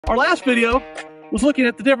Our last video was looking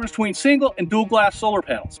at the difference between single and dual glass solar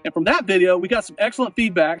panels. And from that video, we got some excellent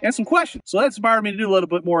feedback and some questions. So that inspired me to do a little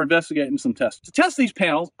bit more investigating and some tests. To test these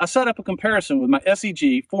panels, I set up a comparison with my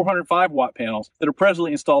SEG 405 watt panels that are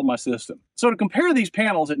presently installed in my system. So to compare these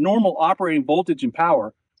panels at normal operating voltage and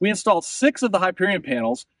power, we installed 6 of the Hyperion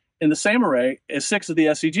panels in the same array as 6 of the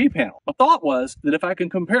SEG panel. My thought was that if I can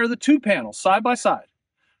compare the two panels side by side,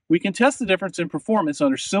 we can test the difference in performance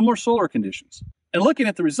under similar solar conditions. And looking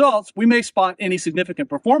at the results, we may spot any significant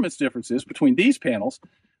performance differences between these panels,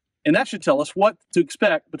 and that should tell us what to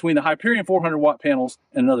expect between the Hyperion 400 watt panels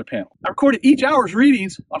and another panel. I recorded each hour's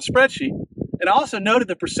readings on a spreadsheet, and I also noted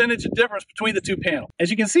the percentage of difference between the two panels.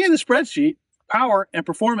 As you can see in the spreadsheet, power and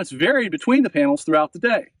performance varied between the panels throughout the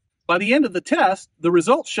day. By the end of the test, the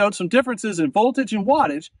results showed some differences in voltage and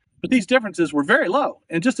wattage, but these differences were very low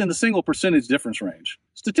and just in the single percentage difference range.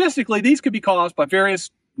 Statistically, these could be caused by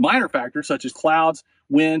various minor factors such as clouds,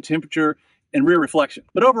 wind, temperature, and rear reflection.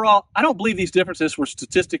 But overall, I don't believe these differences were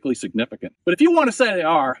statistically significant. But if you want to say they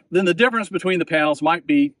are, then the difference between the panels might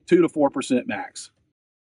be 2 to 4% max.